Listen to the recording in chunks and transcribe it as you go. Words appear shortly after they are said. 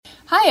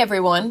Hi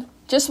everyone!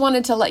 Just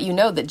wanted to let you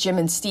know that Jim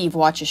and Steve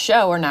Watch a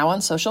Show are now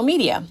on social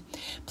media.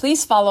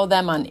 Please follow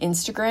them on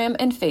Instagram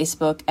and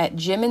Facebook at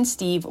Jim and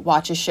Steve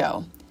Watch a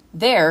Show.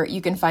 There,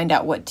 you can find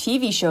out what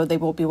TV show they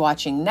will be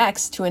watching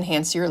next to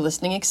enhance your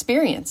listening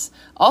experience.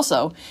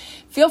 Also,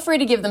 feel free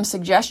to give them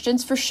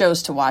suggestions for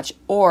shows to watch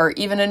or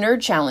even a nerd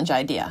challenge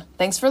idea.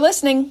 Thanks for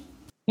listening!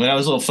 When I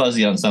was a little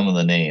fuzzy on some of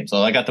the names.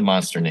 Oh, I got the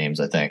monster names,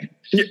 I think.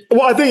 Yeah,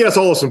 well, I think that's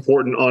all that's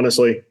important,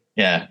 honestly.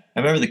 Yeah. I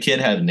remember the kid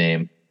had a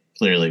name,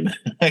 clearly, but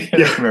I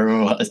can't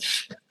remember what it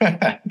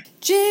was.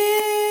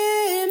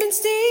 Jim and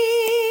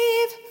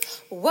Steve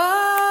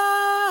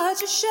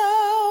watch a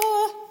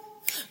show.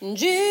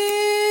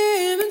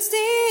 Jim and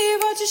Steve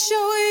watch a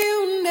show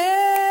you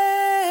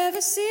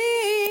never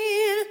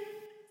seen.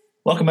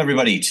 Welcome,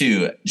 everybody,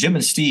 to Jim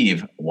and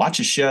Steve Watch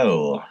a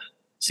Show,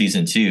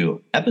 Season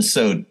 2,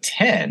 Episode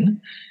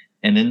 10.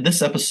 And in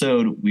this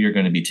episode, we are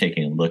going to be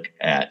taking a look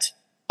at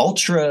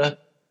Ultra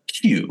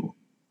Q.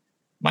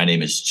 My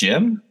name is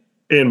Jim.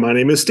 And my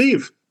name is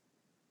Steve.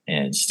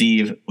 And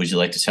Steve, would you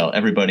like to tell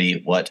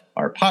everybody what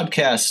our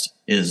podcast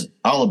is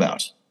all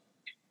about?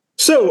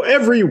 So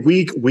every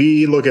week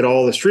we look at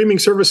all the streaming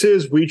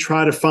services. We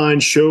try to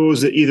find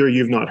shows that either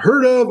you've not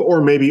heard of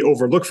or maybe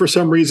overlooked for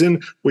some reason.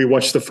 We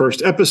watch the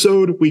first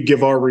episode, we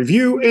give our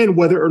review, and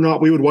whether or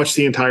not we would watch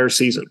the entire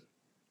season.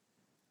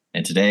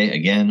 And today,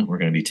 again, we're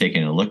going to be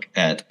taking a look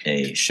at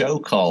a show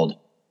called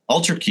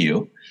Ultra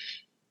Q.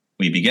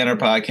 We begin our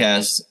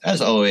podcast,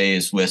 as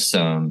always, with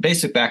some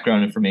basic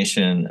background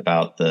information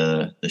about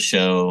the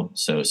show.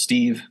 So,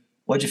 Steve,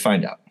 what'd you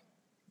find out?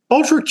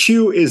 Ultra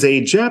Q is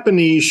a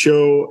Japanese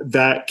show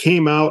that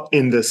came out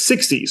in the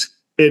 60s.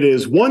 It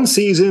is one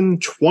season,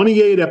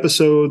 28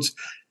 episodes.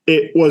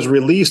 It was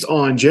released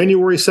on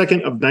January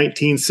 2nd of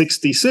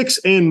 1966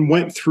 and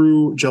went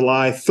through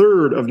July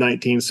 3rd of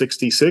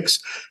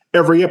 1966.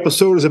 Every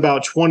episode is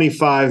about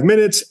 25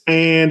 minutes,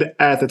 and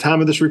at the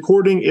time of this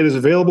recording, it is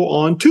available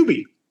on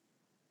Tubi.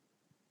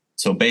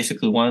 So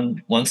basically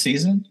one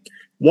season?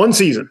 One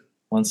season.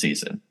 One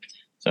season.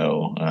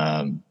 So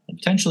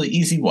potentially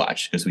easy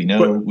watch, because we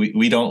know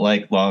we don't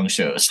like long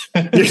shows.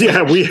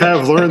 Yeah, we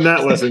have learned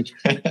that lesson.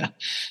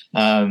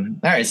 All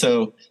right,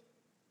 so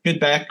good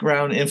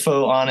background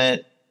info on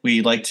it.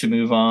 We'd like to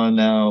move on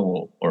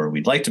now, or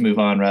we'd like to move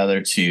on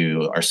rather,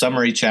 to our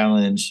summary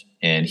challenge.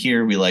 And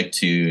here we like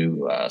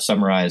to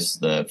summarize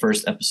the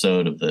first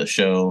episode of the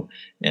show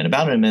in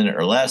about a minute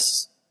or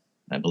less.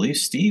 I believe,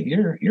 Steve,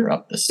 you're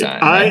up this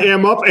time. I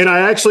am up, and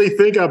I actually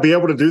think I'll be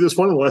able to do this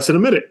one in less than a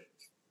minute.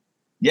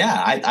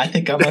 Yeah, I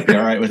think I might be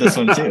all right with this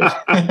one, too.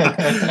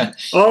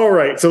 All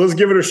right, so let's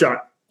give it a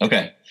shot.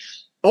 Okay.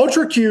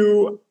 Ultra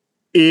Q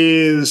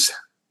is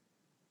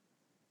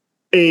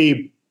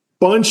a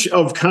bunch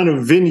of kind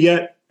of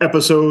vignette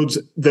episodes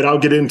that I'll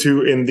get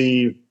into in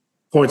the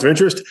points of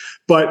interest.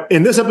 But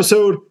in this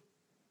episode,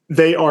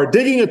 they are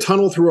digging a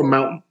tunnel through a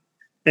mountain,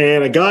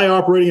 and a guy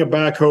operating a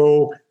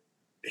backhoe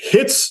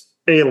hits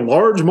a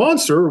large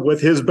monster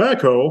with his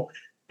backhoe,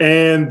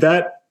 and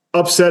that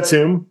upsets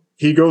him.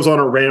 He goes on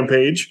a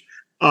rampage.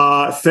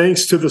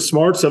 Thanks to the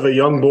smarts of a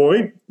young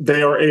boy,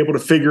 they are able to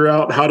figure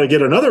out how to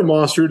get another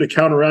monster to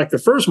counteract the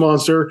first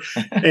monster,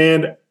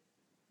 and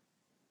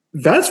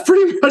that's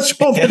pretty much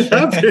all that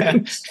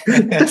happens.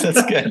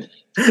 That's good.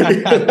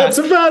 That's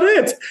about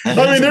it.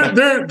 I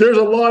mean, there's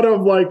a lot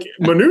of like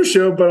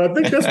minutia, but I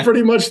think that's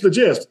pretty much the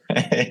gist.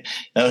 That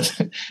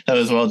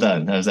was well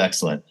done. That was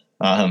excellent.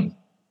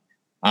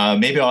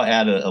 Maybe I'll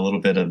add a little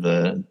bit of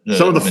the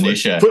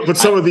minutia. Put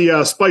some of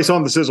the spice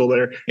on the sizzle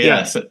there.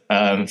 Yeah. So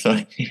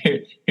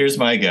here's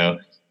my go.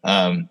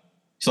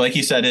 So like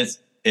you said,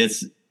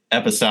 it's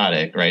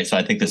episodic, right? So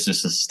I think this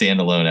is just a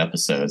standalone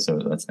episode.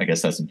 So I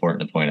guess that's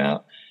important to point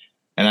out.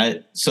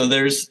 And so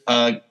there's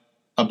a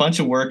bunch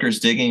of workers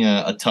digging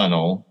a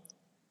tunnel,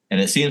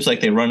 and it seems like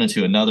they run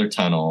into another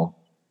tunnel.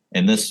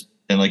 And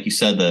like you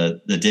said,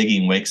 the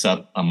digging wakes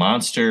up a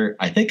monster.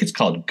 I think it's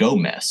called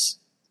Gomez.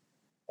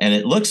 And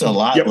it looks a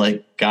lot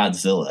like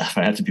Godzilla, if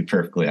I have to be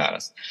perfectly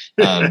honest.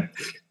 The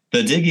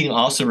digging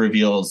also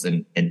reveals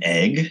an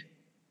egg,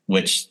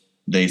 which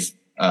the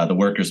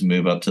workers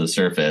move up to the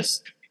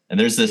surface. And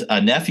there's a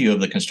nephew of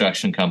the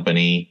construction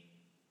company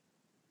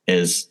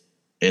is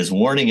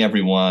warning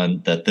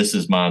everyone that this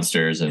is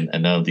monsters, and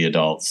none of the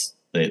adults,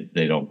 they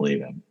don't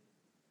believe him.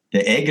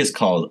 The egg is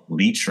called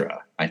Litra.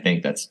 I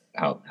think that's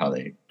how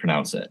they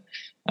pronounce it.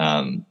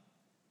 And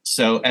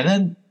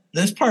then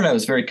this part I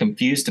was very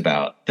confused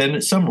about.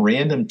 Then some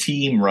random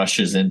team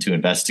rushes in to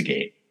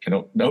investigate. I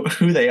don't know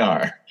who they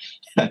are.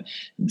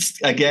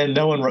 Again,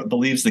 no one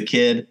believes the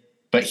kid,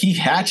 but he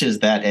hatches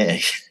that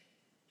egg.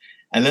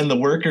 And then the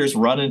workers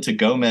run into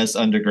Gomez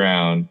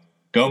underground.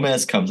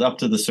 Gomez comes up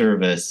to the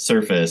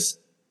surface,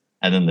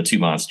 and then the two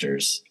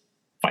monsters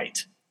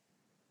fight.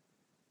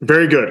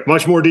 Very good.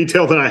 Much more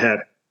detail than I had.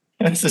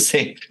 It's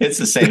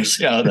the same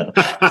show, though.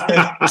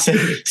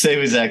 same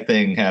exact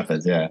thing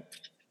happens, yeah.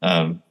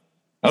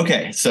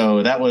 Okay,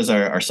 so that was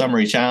our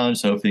summary challenge.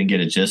 So hopefully you can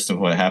get a gist of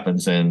what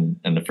happens in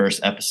the first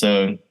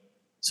episode.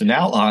 So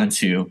now on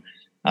to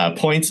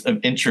Points of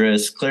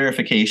interest,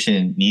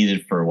 clarification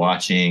needed for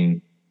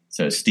watching.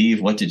 So,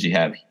 Steve, what did you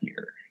have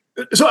here?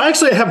 So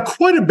actually, I have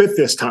quite a bit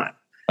this time.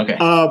 Okay.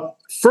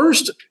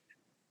 First,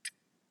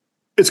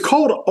 it's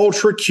called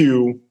Ultra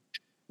Q,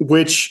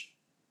 which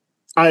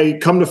I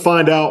come to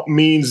find out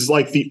means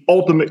like the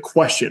ultimate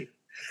question.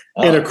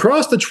 Oh. And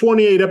across the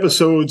 28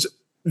 episodes,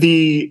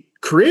 the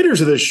creators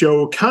of this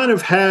show kind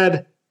of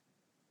had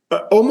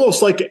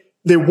almost like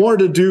they wanted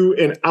to do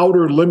an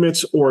Outer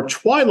Limits or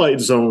Twilight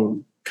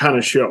Zone kind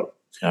of show.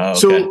 Oh, okay.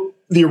 So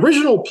the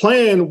original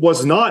plan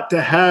was not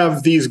to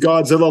have these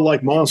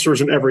Godzilla-like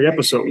monsters in every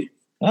episode.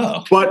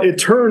 Oh. But it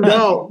turned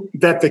out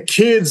that the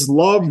kids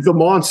loved the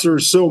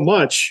monsters so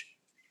much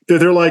that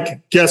they're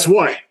like, guess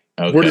what?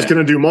 Okay. We're just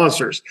going to do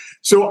monsters.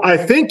 So I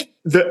think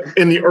that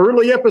in the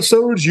early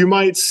episodes, you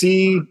might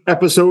see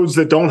episodes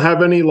that don't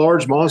have any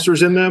large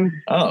monsters in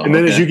them. Oh, and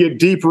then as you get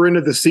deeper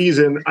into the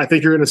season, I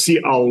think you're going to see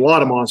a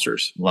lot of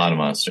monsters. A lot of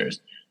monsters.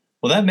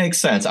 Well, that makes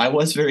sense. I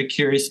was very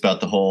curious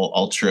about the whole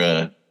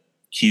Ultra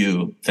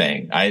Q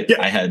thing. I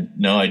had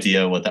no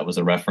idea what that was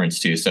a reference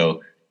to.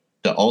 So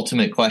the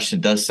ultimate question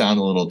does sound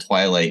a little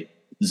Twilight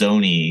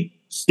Zone-y.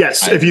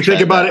 Yes, if you think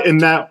about it in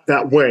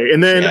that way.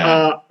 And then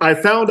I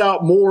found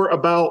out more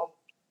about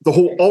the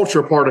whole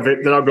Ultra part of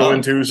it that I'll go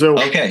into. So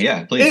okay,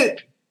 yeah, please.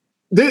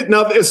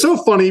 Now, it's so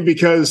funny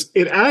because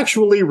it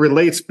actually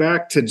relates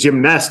back to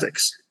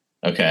gymnastics.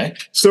 Okay.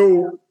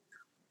 So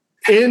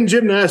in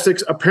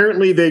gymnastics,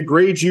 apparently they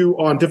grade you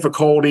on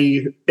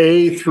difficulty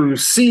A through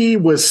C,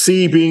 with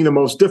C being the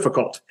most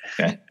difficult.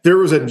 Okay. There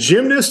was a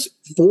gymnast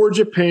for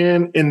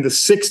Japan in the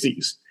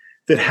 60s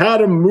that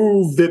had a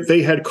move that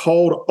they had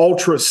called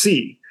Ultra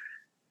C.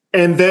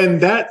 And then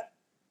that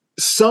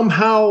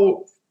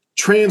somehow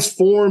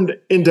transformed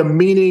into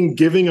meaning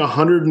giving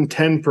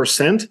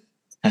 110%.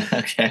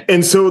 Okay.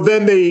 And so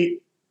then they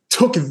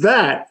took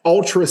that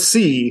Ultra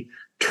C,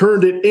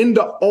 turned it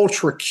into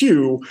Ultra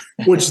Q,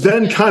 which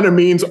then kind of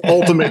means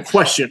ultimate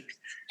question.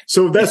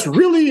 So that's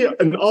really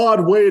an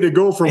odd way to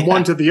go from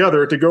one to the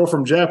other, to go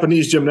from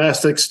Japanese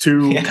gymnastics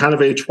to kind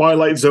of a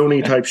Twilight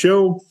Zone-y type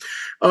show.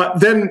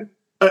 Then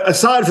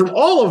aside from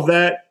all of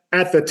that,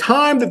 at the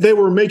time that they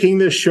were making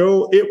this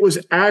show, it was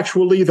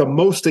actually the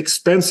most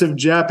expensive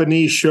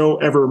Japanese show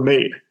ever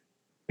made.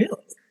 Really?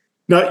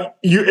 Now,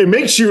 it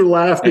makes you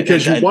laugh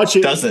because you watch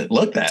it doesn't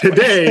look that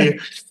today,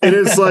 and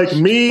it's like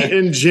me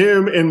and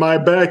Jim in my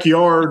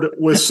backyard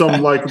with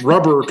some like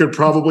rubber could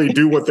probably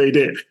do what they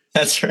did.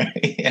 That's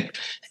right. Yeah.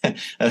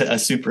 A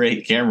Super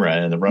 8 camera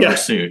and a rubber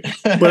suit.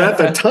 But at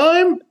the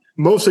time,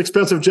 most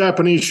expensive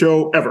Japanese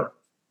show ever.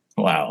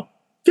 Wow.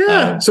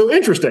 Yeah, so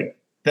interesting.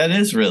 That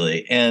is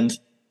really. And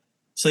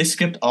so they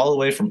skipped all the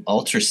way from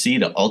Ultra C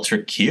to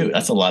Ultra Q.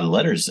 That's a lot of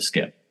letters to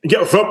skip.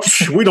 Yeah,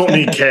 we don't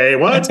need K.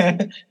 What?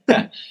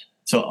 Yeah.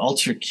 So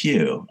Ultra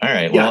Q. All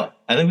right. Well,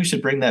 I think we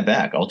should bring that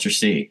back. Ultra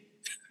C.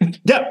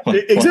 Yeah,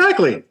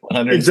 exactly.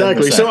 110%.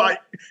 Exactly.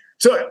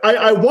 So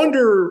I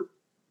wonder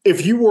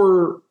if you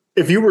were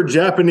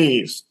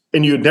Japanese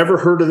and you had never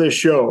heard of this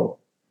show,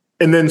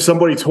 and then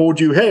somebody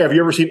told you, "Hey, have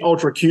you ever seen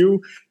Ultra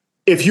Q?"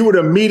 If you would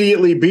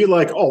immediately be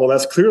like, "Oh, well,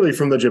 that's clearly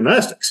from the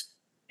gymnastics."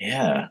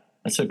 Yeah,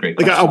 that's a great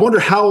question. Like, I wonder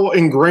how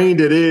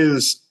ingrained it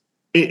is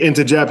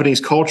into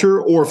Japanese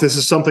culture, or if this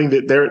is something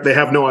that they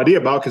have no idea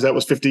about because that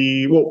was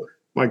 50. Well,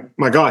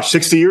 my gosh,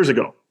 60 years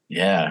ago.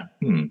 Yeah,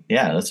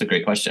 yeah, that's a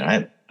great question.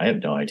 I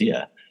have no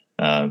idea.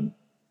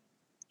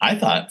 I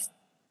thought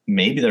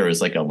maybe there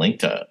was like a link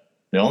to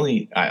the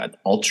only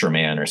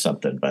Ultraman or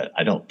something, but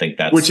I don't think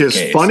that's which is the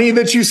case. Funny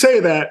that you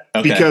say that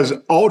because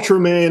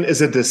Ultraman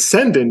is a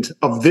descendant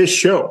of this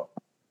show.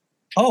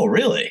 Oh,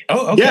 really?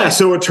 Oh, okay. Yeah,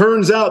 so it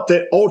turns out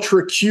that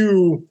Ultra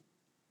Q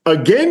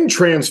again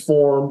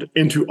transformed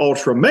into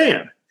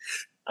Ultraman.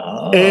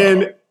 Oh.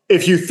 And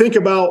if you think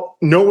about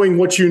knowing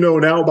what you know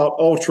now about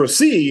Ultra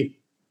C,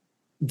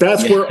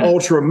 that's where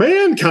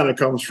Ultraman kind of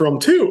comes from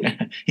too.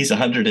 He's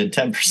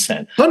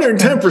 110%.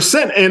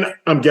 110%. And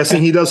I'm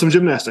guessing he does some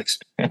gymnastics.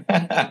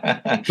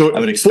 So I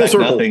would expect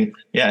nothing.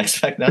 Yeah,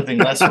 expect nothing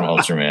less from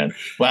Ultraman.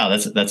 Wow,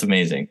 that's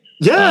amazing.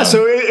 Yeah,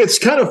 so it's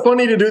kind of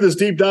funny to do this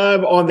deep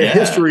dive on the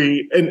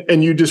history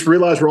and you just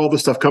realize where all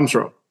this stuff comes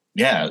from.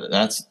 Yeah,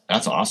 that's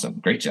awesome.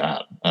 Great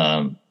job.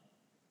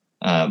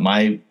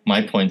 My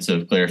points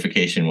of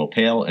clarification will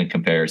pale in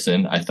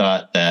comparison. I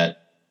thought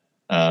that,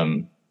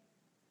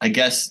 I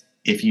guess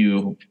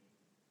so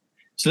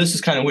this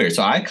is kind of weird.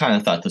 So I kind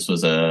of thought this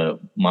was a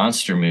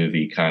monster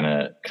movie kind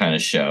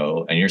of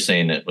show, and you're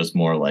saying it was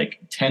more like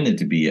tended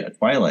to be a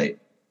Twilight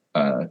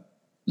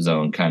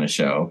Zone kind of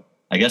show.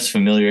 I guess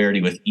familiarity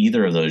with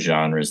either of those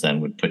genres then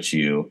would put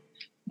you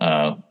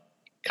kind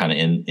of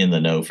in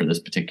the know for this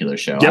particular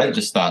show. Yep. I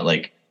just thought,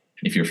 like,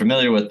 if you're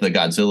familiar with the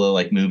Godzilla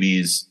like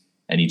movies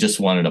and you just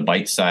wanted a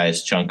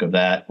bite-sized chunk of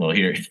that, well,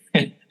 here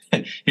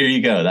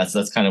you go.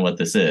 That's kind of what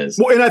this is.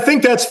 Well, and I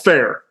think that's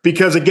fair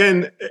because,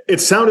 again, it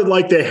sounded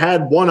like they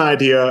had one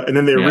idea and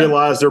then they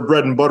realized their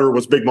bread and butter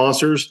was big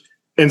monsters.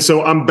 And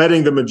so I'm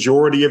betting the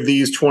majority of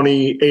these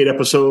 28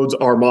 episodes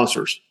are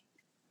monsters.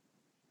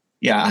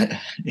 Yeah.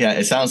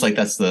 It sounds like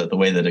that's the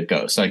way that it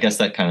goes. So I guess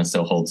that kind of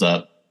still holds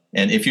up.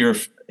 And if you're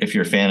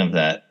a fan of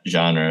that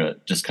genre,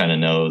 just kind of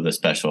know the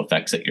special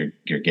effects that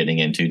you're getting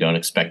into. Don't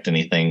expect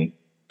anything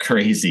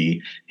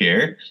crazy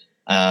here.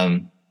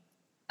 And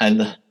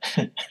I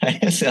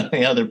guess the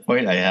only other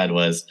point I had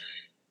was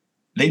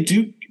they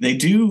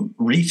do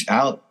reach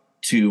out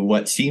to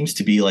what seems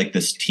to be like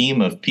this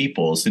team of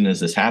people as soon as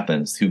this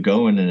happens who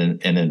go in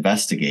and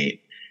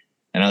investigate.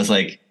 And I was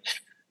like,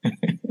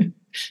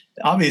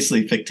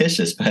 obviously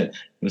fictitious, but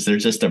was there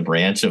just a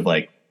branch of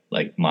like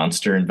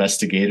monster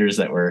investigators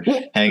that were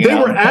hanging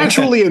out? They were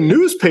actually a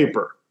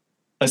newspaper.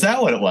 Is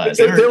that what it was?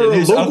 They were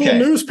a local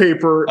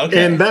newspaper,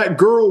 and that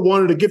girl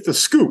wanted to get the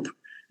scoop.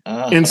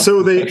 And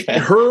so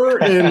her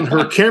and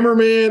her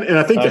cameraman, and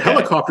I think the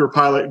helicopter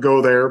pilot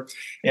go there.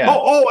 Yeah.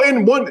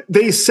 And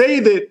they say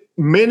that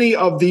many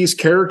of these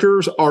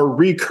characters are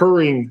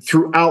recurring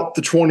throughout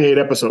the 28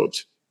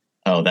 episodes.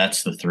 Oh,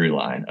 that's the through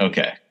line.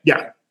 Okay.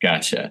 Yeah.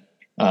 Gotcha.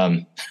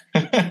 Well,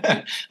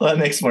 that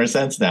makes more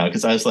sense now,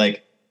 because I was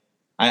like,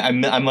 I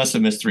must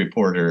have missed the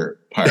reporter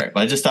part,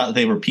 but I just thought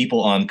they were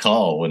people on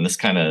call when this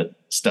kind of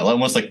stuff,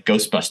 almost like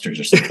Ghostbusters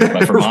or something,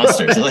 but for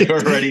monsters. Like,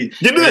 we're ready.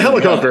 Get in the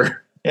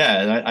helicopter.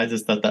 Yeah, and I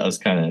just thought that was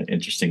kind of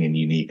interesting and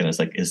unique. And I was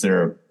like, is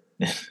there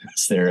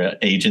an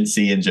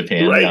agency in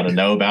Japan we ought to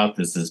know about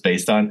this is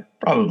based on?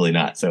 Probably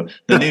not. So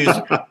the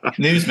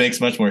news makes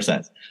much more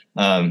sense.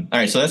 All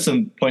right, so that's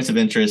some points of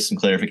interest, some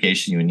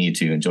clarification you would need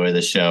to enjoy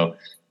this show.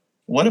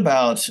 What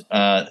about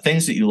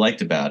things that you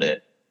liked about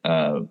it?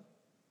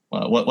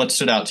 What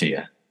stood out to you?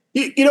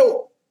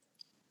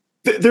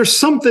 There's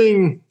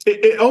something.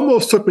 It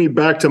almost took me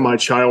back to my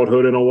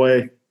childhood in a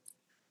way,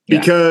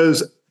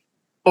 because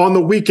on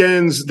the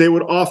weekends they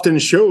would often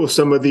show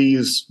some of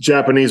these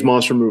Japanese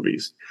monster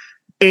movies,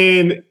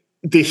 and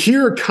to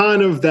hear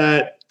kind of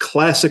that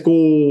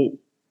classical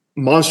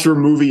monster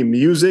movie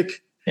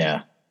music.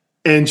 Yeah.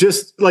 And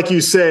just like you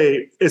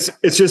say, it's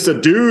just a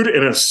dude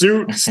in a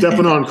suit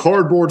stepping on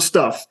cardboard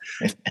stuff.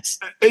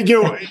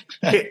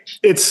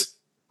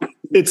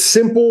 It's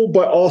simple,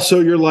 but also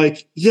you're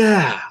like,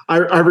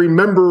 I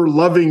remember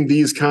loving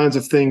these kinds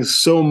of things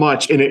so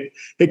much. And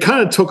it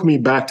kind of took me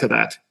back to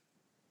that.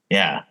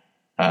 Yeah.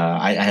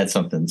 I had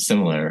something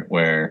similar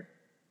where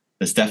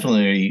this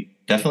definitely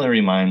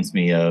reminds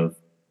me of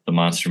the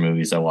monster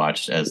movies I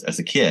watched as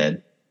a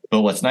kid.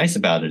 But what's nice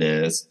about it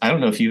is, I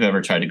don't know if you've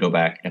ever tried to go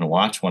back and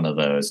watch one of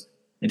those.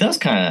 It does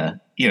kind of,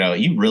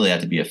 you really have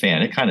to be a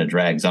fan. It kind of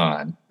drags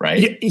on,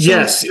 right?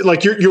 Yes.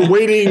 Like you're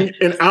waiting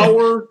an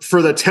hour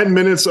for the 10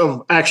 minutes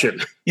of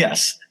action.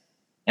 Yes.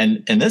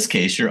 And in this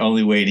case, you're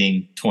only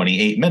waiting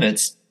 28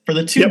 minutes for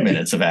the 2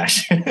 minutes of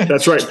action.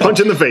 That's right.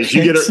 Punch in the face.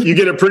 You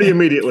get it pretty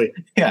immediately.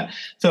 Yeah.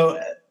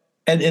 So,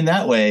 and in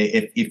that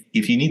way,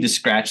 if you need to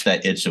scratch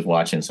that itch of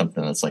watching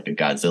something that's like a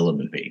Godzilla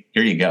movie,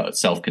 here you go.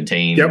 It's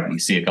self-contained. You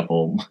see a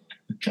couple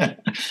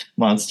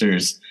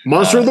monsters.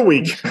 Monster of the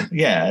week.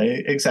 Yeah,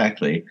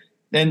 exactly.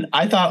 And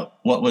I thought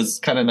what was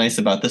kind of nice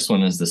about this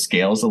one is the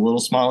scale's a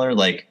little smaller.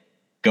 Like,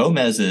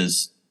 Gomez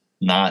is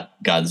not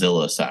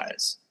Godzilla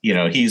size.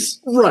 He's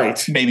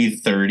maybe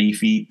 30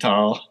 feet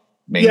tall.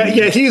 Maybe.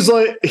 Yeah.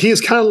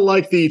 He's kind of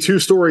like the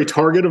 2-story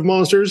Target of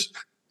monsters.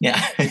 Yeah.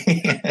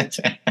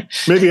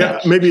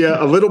 maybe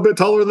a little bit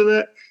taller than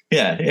that.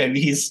 Yeah.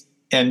 He's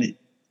and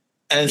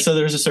so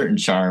there's a certain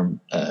charm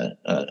to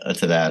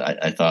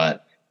that, I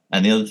thought.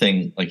 And the other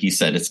thing, like you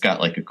said, it's got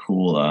like a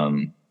cool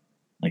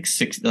like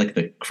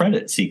the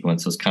credit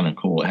sequence was kind of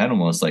cool. It had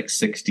almost like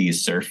 60s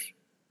surf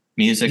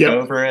music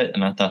over it,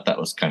 and I thought that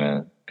was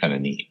kind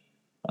of neat.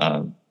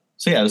 So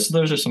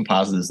those are some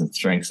positives and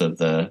strengths of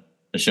the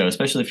show,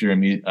 especially if you're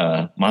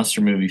a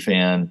monster movie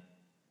fan.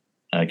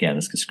 Again,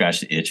 this could scratch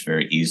the itch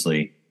very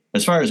easily.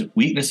 As far as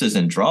weaknesses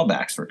and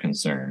drawbacks were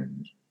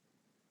concerned,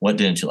 what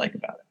didn't you like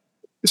about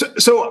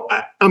it? So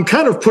I'm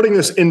kind of putting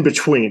this in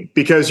between,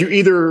 because you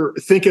either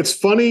think it's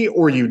funny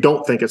or you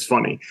don't think it's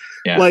funny.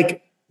 Yeah.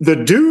 Like the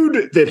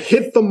dude that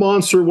hit the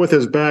monster with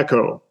his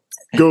backhoe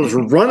goes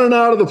running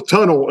out of the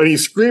tunnel and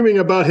he's screaming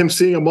about him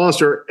seeing a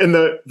monster. And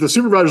the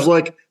supervisor's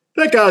like,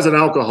 that guy's an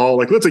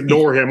alcoholic. Let's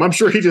ignore him. I'm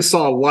sure he just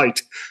saw a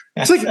light.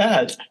 It's like,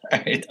 right.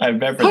 I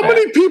remember how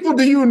many people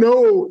do you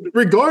know,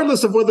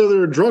 regardless of whether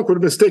they're drunk, would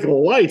have mistaken a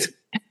light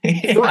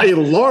for a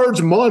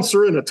large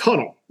monster in a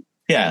tunnel?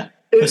 Yeah.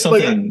 There's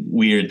something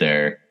weird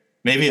there.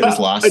 Maybe it was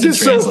lost in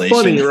translation.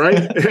 So funny, right?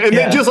 And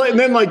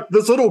then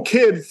this little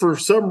kid, for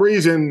some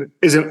reason,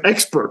 is an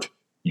expert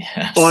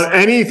on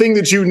anything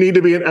that you need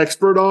to be an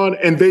expert on,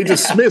 and they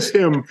dismiss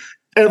him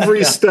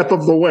every step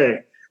of the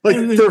way. Like,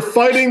 they're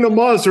fighting the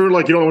monster,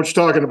 like, you don't know what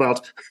you're talking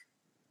about.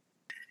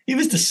 He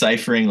was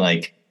deciphering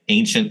like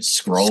ancient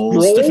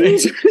scrolls?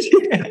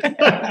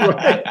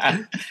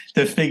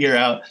 To figure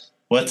out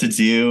what to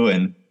do,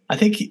 and I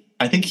think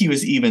he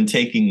was even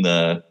taking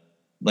the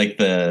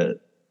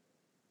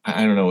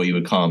I don't know what you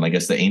would call him. I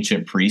guess the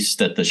ancient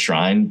priest at the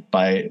shrine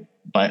by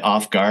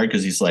off guard,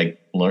 because he's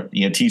like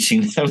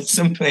teaching them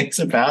some things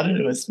about it.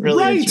 It was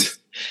really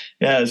interesting.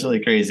 Yeah, it was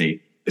really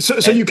crazy.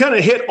 So you kind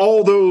of hit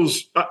all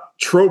those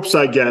tropes,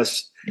 I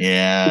guess.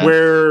 Yeah.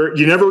 Where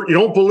you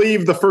don't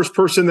believe the first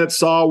person that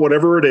saw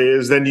whatever it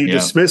is, then you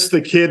dismiss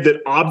the kid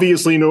that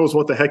obviously knows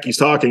what the heck he's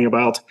talking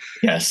about.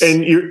 Yes.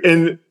 And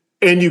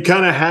you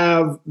kind of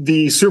have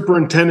the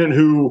superintendent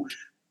who,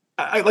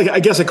 I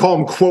guess I call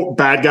him quote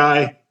bad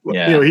guy.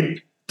 Yeah.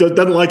 He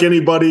doesn't like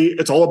anybody.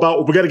 It's all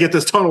about, we got to get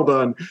this tunnel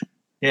done.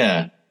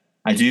 Yeah.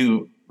 I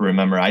do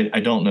remember, I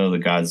don't know the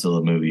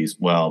Godzilla movies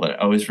well, but I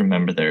always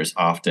remember there's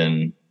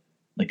often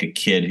like a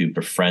kid who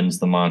befriends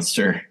the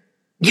monster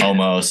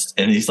almost.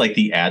 And he's like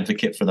the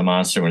advocate for the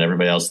monster when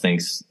everybody else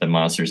thinks the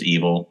monster's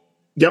evil.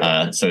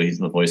 Yep. So he's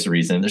the voice of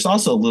reason. There's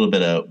also a little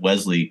bit of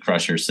Wesley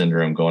Crusher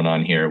syndrome going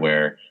on here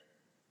where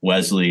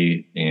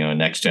Wesley,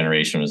 Next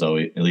Generation was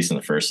always, at least in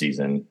the first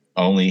season,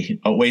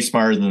 way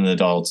smarter than the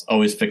adults,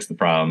 always fix the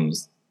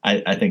problems.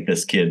 I think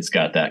this kid's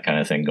got that kind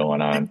of thing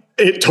going on.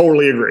 I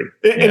totally agree.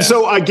 And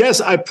so I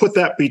guess I put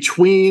that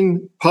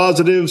between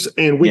positives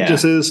and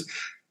weaknesses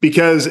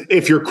because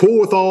if you're cool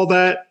with all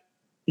that,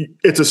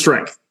 it's a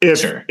strength.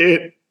 If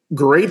it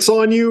grates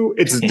on you,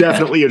 it's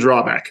definitely a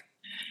drawback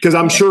because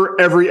I'm sure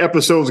every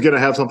episode is going to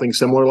have something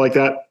similar like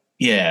that.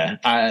 Yeah,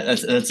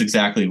 that's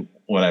exactly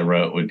what I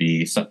wrote would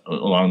be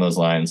along those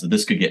lines.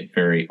 This could get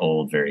very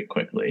old very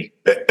quickly,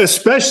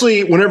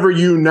 especially whenever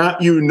you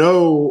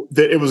know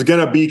that it was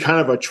going to be kind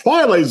of a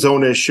Twilight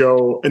Zone-ish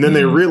show, and then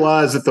they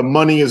realize that the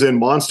money is in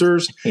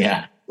monsters.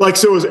 Yeah, like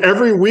so it was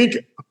every week.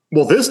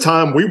 Well, this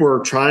time we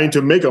were trying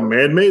to make a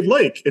man-made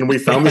lake, and we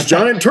found this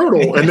giant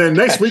turtle. And then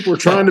next week we're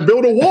trying to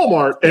build a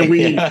Walmart, and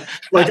we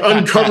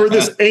uncover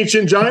this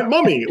ancient giant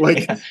mummy.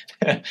 Like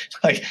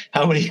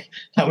how many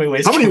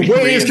ways? How many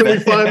ways can we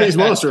find these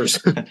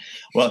monsters?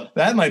 Well,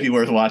 that might be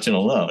worth watching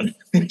alone.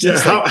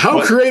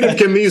 How creative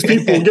can these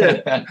people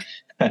get?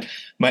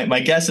 My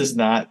guess is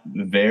not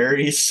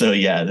very. So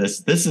yeah,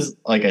 this is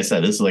like I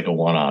said, this is like a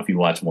one-off. You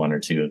watch one or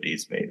two of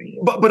these, maybe.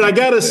 But I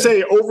gotta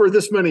say, over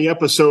this many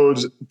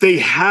episodes, they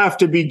have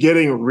to be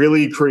getting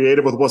really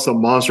creative with what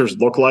some monsters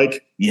look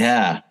like.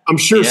 Yeah, I'm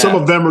sure some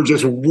of them are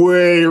just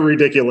way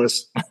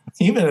ridiculous.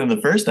 Even in the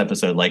first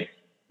episode, like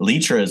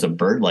Lytra is a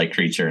bird-like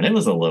creature, and it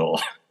was a little,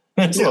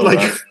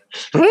 rough.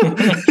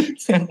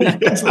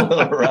 It's a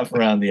little rough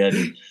around the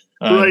edges,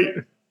 right?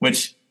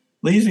 Which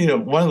leads me to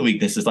one of the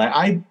weaknesses.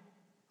 Like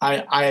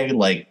I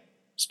like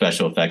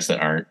special effects that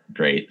aren't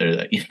great.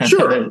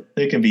 Sure.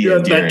 They can be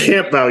that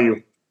camp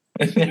value.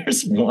 And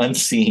there's one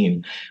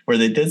scene where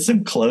they did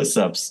some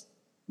close-ups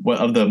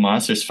of the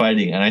monsters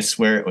fighting, and I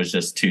swear it was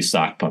just two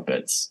sock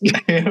puppets.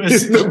 It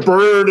was the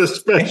bird,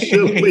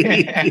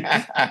 especially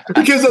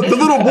because the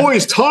little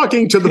boy's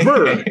talking to the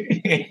bird,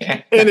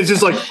 and it's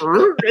just like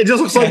it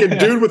just looks like a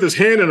dude with his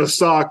hand in a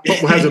sock, but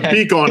has a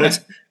beak on it.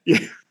 Yeah.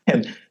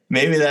 And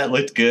maybe that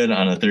looked good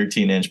on a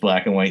 13-inch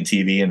black and white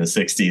TV in the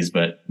 60s,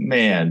 but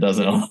man,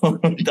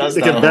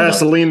 they can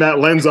Vaseline that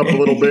lens up a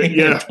little bit.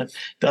 Yeah.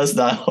 Does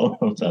not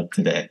hold up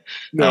today.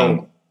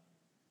 No.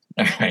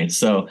 All right.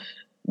 So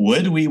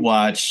would we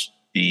watch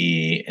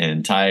the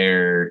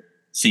entire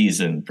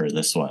season for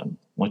this one?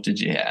 What did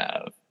you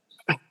have?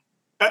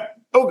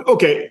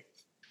 Okay.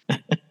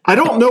 I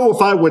don't know if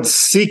I would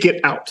seek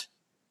it out.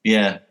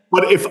 Yeah.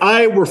 But if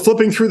I were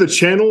flipping through the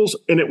channels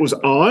and it was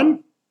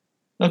on,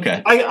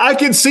 okay, I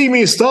can see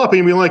me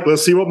stopping and being like,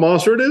 let's see what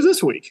monster it is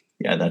this week.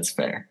 Yeah, that's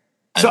fair.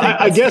 So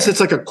I guess it's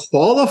like a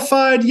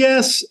qualified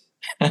yes.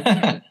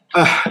 Yeah.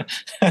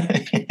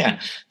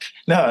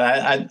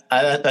 No,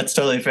 that's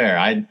totally fair.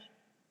 I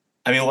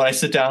mean, when I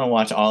sit down and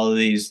watch all of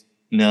these,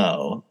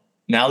 no.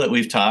 Now that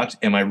we've talked,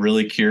 am I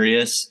really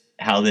curious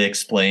how they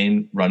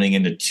explain running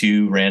into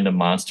two random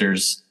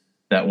monsters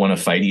that want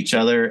to fight each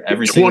other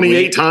every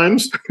 28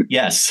 times?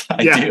 Yes,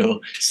 I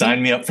do.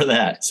 Sign me up for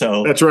that.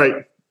 So that's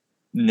right.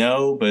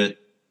 No, but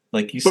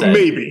like you but said,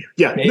 maybe.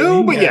 Yeah. Maybe,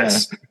 no, but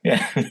yes.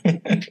 Yeah.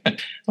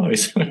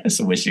 Always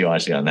some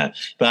wishy-washy on that.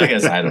 But I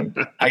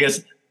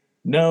guess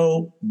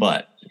no,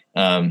 but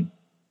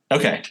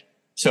okay.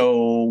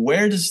 So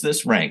where does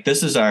this rank?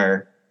 This is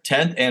our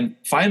 10th and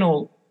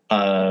final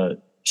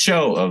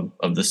show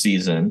of the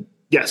season.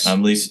 Yes. At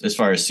least as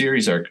far as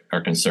series are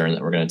concerned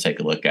that we're going to take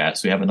a look at.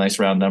 So we have a nice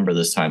round number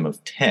this time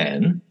of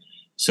 10.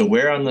 So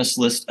where on this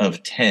list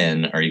of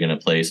 10 are you going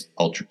to place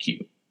Ultra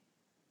Q?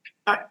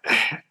 I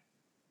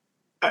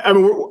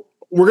mean,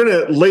 we're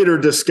going to later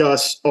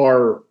discuss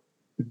our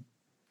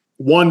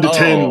 1 to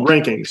 10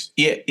 rankings.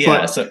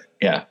 Yeah. So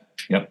yeah.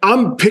 Yep.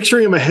 I'm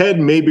picturing him ahead,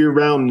 maybe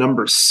around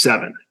number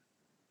 7.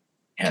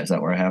 Yeah, is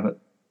that where I have it?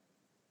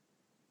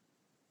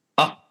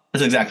 Oh,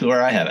 that's exactly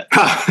where I have it.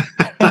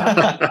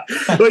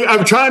 Like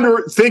I'm trying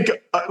to think,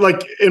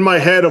 like in my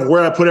head, of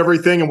where I put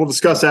everything, and we'll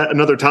discuss that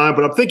another time.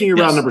 But I'm thinking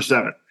around number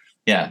 7.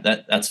 Yeah,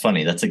 that's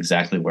funny. That's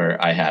exactly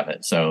where I have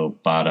it. So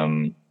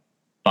bottom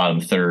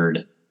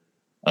third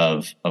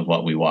of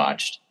what we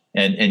watched,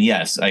 and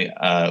yes,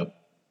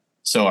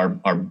 so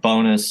our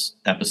bonus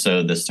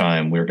episode this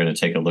time we're going to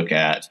take a look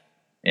at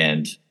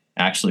and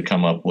actually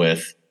come up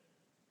with.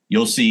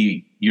 You'll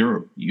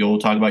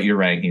talk about your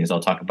rankings. I'll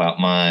talk about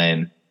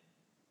mine.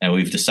 And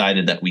we've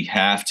decided that we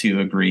have to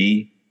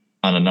agree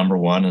on a number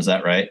 1. Is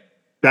that right?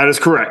 That is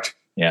correct.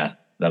 Yeah.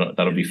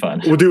 that'll be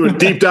fun. We'll do a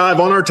deep dive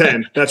on our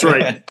 10. That's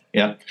right.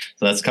 Yeah.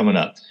 So that's coming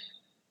up.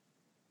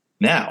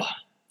 Now,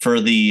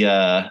 for the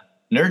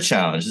nerd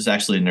challenge, this is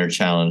actually a nerd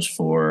challenge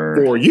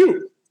for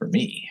you. For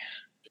me.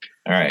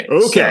 All right.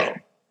 Okay.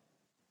 So,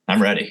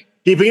 I'm ready.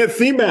 Keeping it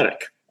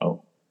thematic.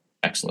 Oh,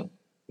 excellent.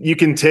 You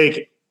can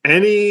take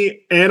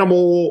any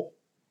animal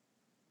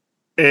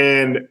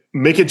and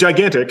make it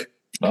gigantic.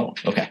 Oh,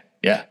 okay.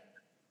 Yeah.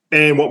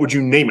 And what would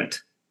you name it?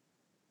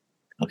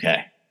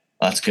 Okay.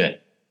 That's good.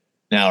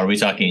 Now, are we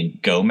talking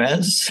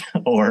Gomez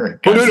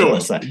or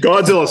Godzilla size?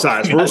 Godzilla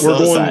size. We're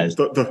going size.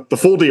 The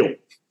full deal.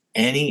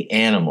 Any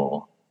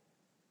animal.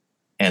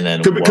 And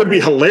then could be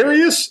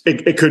hilarious.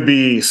 It could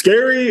be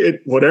scary.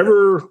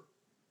 Whatever.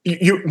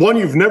 One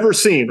you've never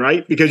seen,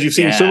 right? Because you've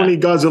seen so many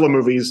Godzilla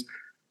movies.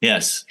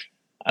 Yes.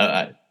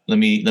 Let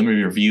me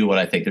review what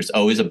I think. There's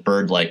always a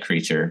bird-like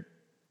creature.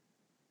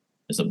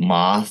 There's a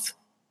moth.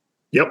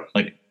 Yep.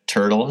 Like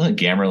turtle. Isn't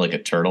a Gamera like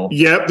a turtle?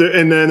 Yep.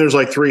 And then there's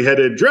like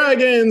 3-headed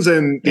dragons,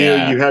 and you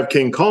know, you have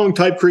King Kong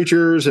type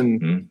creatures,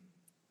 and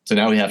so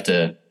now we have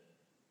to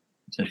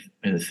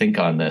think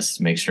on this,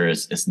 make sure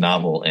it's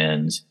novel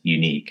and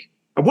unique.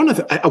 I want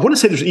to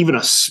say there's even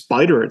a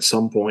spider at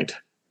some point.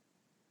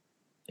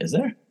 Is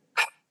there?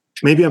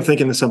 Maybe I'm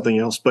thinking of something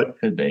else, but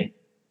could be.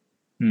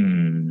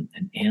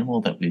 An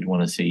animal that we'd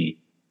want to see,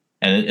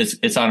 and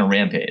it's on a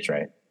rampage,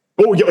 right?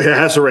 Oh, yeah, it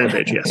has to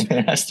rampage. Yes,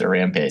 it has to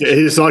rampage.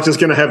 He's not just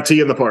going to have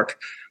tea in the park.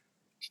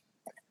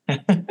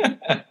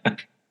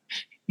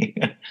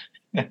 Yeah.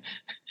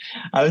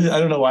 I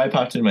don't know why it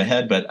popped in my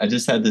head, but I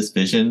just had this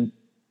vision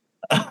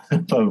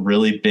of a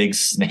really big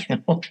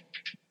snail.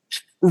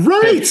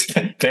 Right.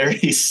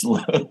 Very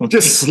slow.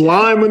 Just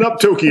sliming up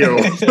Tokyo.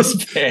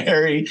 Just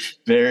very,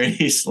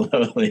 very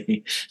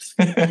slowly.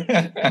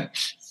 That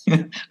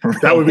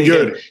would be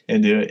good.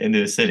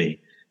 Into a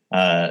city.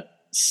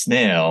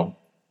 Snail.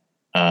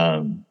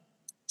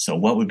 So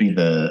what would be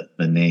the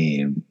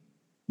name?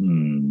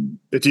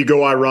 If you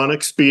go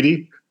ironic,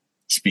 Speedy.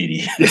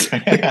 Speedy.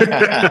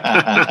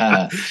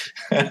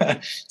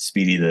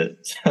 Speedy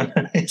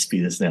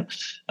the snail.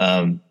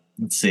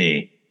 Let's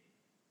see.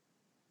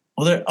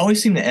 Well, they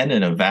always seem to end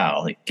in a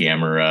vowel, like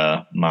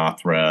Gamera,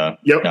 Mothra,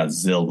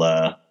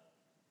 Godzilla.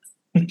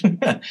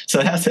 So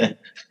it has to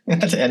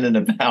end in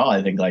a vowel,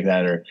 I think, like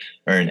that, or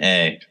an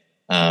A.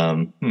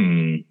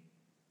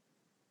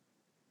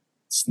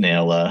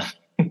 Snaila.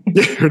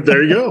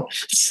 There you go.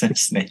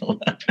 Snaila.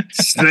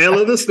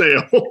 Snaila the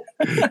snail.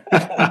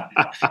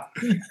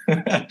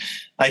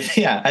 I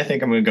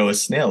think I'm going to go with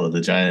Snaila,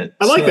 the giant.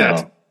 I like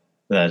that.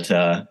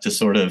 That just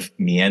sort of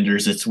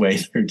meanders its way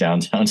through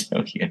downtown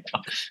Tokyo.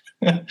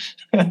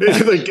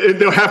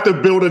 They'll have to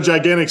build a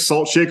gigantic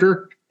salt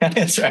shaker.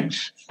 That's right.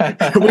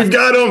 We've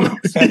got him.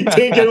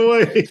 Take it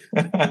away.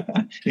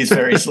 He's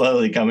very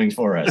slowly coming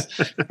for us.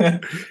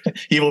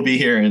 He will be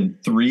here in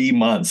 3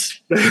 months.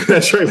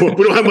 That's right.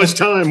 We don't have much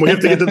time. We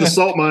have to get to the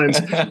salt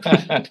mines.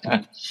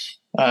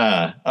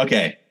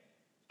 Okay.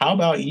 How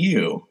about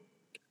you?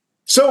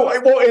 So,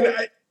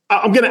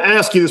 I'm going to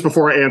ask you this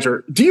before I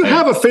answer. Do you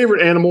have a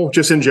favorite animal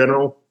just in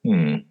general?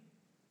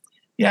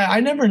 Yeah, I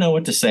never know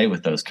what to say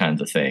with those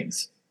kinds of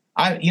things.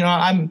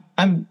 I'm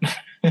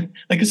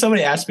like, if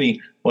somebody asks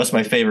me what's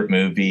my favorite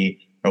movie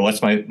or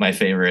what's my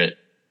favorite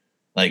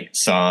like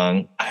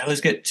song, I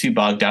always get too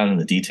bogged down in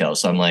the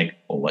details. So I'm like,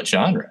 well, what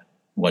genre?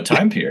 What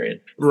time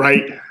period?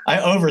 Right. I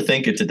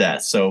overthink it to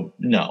death. So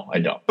no, I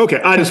don't.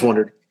 Okay, I just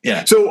wondered.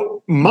 Yeah.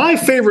 So my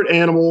favorite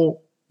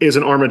animal is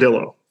an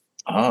armadillo.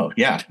 Oh,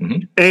 yeah.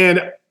 Mm-hmm.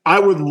 And I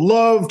would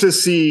love to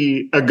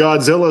see a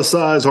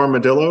Godzilla-sized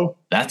armadillo.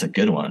 That's a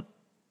good one.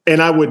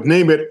 And I would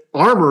name it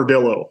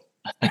Armadillo.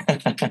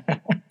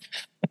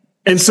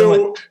 And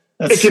so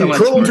it can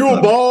curl into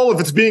a ball if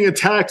it's being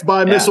attacked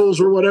by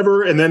missiles or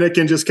whatever, and then it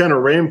can just kind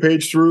of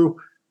rampage through.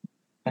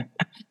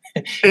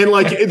 And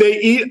like they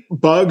eat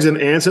bugs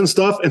and ants and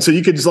stuff, and so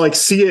you could just like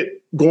see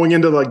it going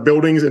into like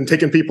buildings and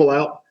taking people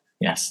out.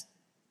 Yes.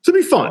 So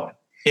it'd be fun.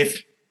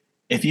 If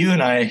you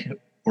and I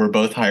were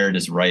both hired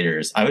as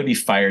writers, I would be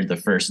fired the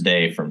first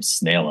day from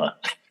Snaila.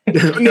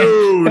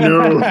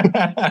 No.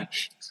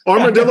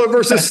 Armadillo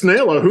versus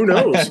Snaila. Who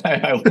knows?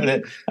 I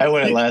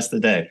wouldn't last the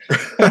day.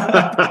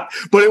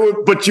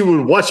 But you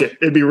would watch it.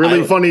 It'd be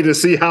really funny to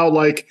see how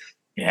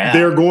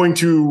they're going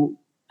to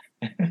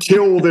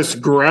kill this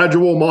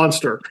gradual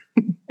monster.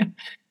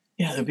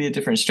 Yeah, there'd be a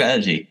different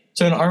strategy.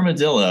 So an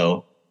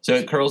armadillo, so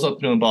it curls up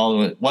into a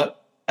ball.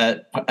 What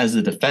as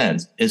a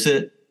defense? Is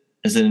it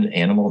an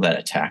animal that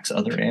attacks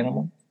other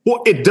animals?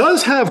 Well, it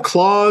does have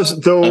claws,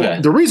 though. Okay.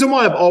 The reason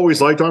why I've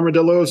always liked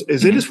armadillos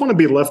is they just want to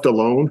be left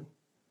alone.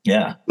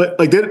 Yeah.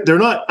 Like they're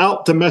not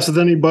out to mess with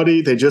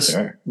anybody. They just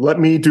let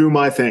me do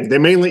my thing. They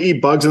mainly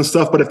eat bugs and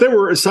stuff, but if they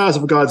were the size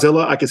of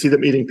Godzilla, I could see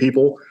them eating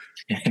people.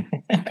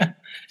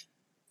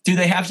 Do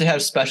they have to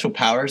have special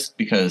powers?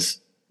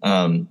 Because,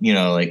 like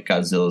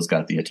Godzilla's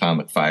got the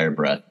atomic fire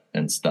breath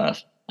and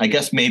stuff. I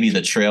guess maybe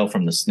the trail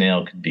from the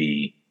snail could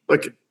be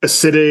like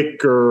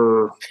acidic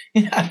or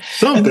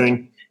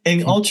something.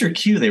 in Ultra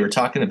Q, they were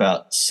talking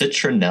about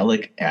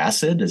citronellic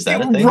acid. Is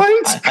that a thing?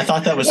 Right? I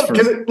thought that was for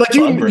like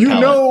you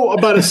know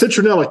about a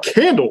citronella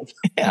candle.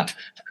 Yeah.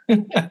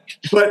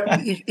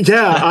 But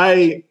yeah,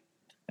 I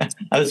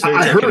was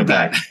very taken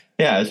aback.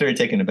 Yeah, I was very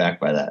taken aback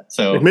by that.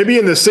 So maybe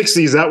in the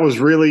 60s that was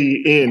really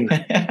in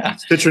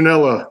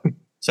citronella.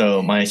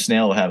 So my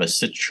snail will have a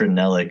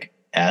citronellic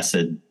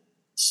acid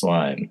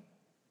slime.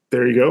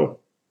 There you go.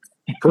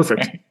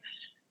 Perfect.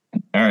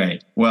 All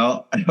right.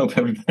 Well, I hope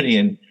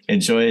everybody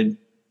enjoyed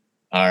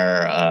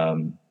our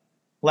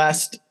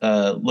last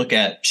look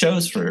at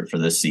shows for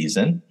this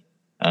season.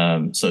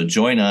 So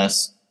join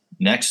us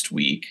next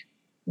week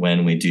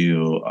when we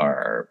do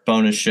our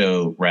bonus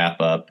show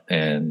wrap up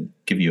and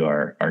give you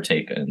our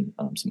take and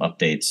some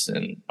updates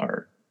and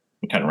our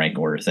kind of rank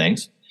order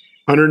things.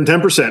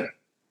 110%.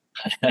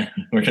 We're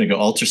going to go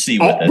Ultra C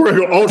with it. We're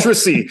going to go Ultra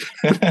C.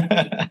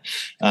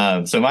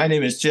 So my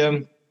name is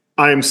Jim.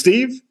 I am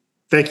Steve.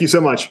 Thank you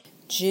so much.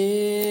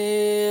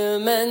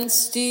 Jim and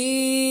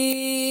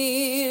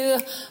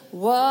Steve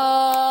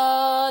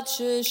watch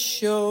a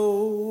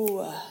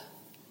show.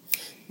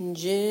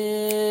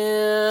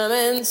 Jim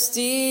and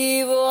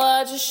Steve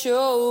watch a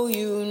show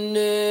you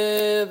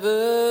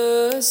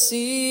never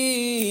see.